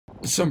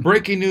Some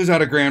breaking news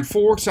out of Grand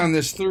Forks on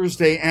this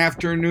Thursday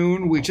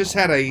afternoon. We just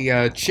had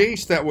a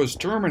chase that was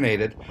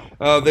terminated.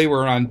 They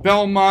were on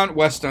Belmont,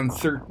 west on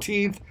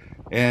 13th,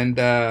 and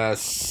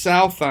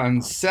south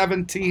on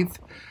 17th.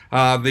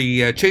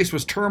 The chase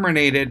was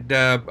terminated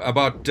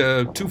about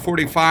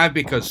 2:45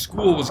 because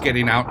school was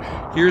getting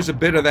out. Here's a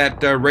bit of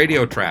that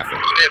radio traffic.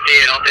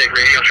 58, I'll take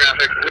radio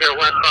traffic. We are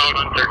westbound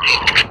on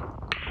 13th.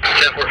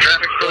 Except for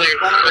traffic's really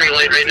pretty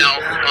late right now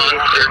on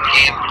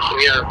 13th.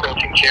 We are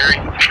approaching Cherry.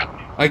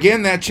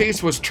 Again, that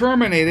chase was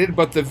terminated,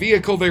 but the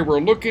vehicle they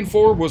were looking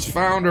for was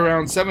found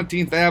around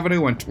 17th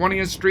Avenue and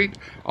 20th Street,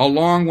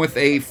 along with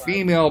a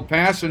female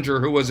passenger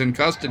who was in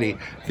custody.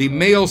 The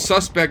male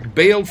suspect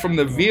bailed from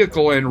the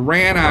vehicle and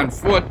ran on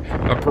foot.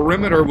 A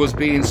perimeter was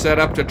being set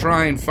up to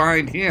try and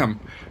find him.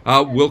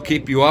 We'll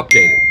keep you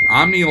updated.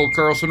 I'm Neil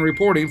Carlson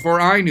reporting for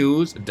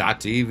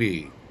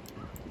iNewZ.TV.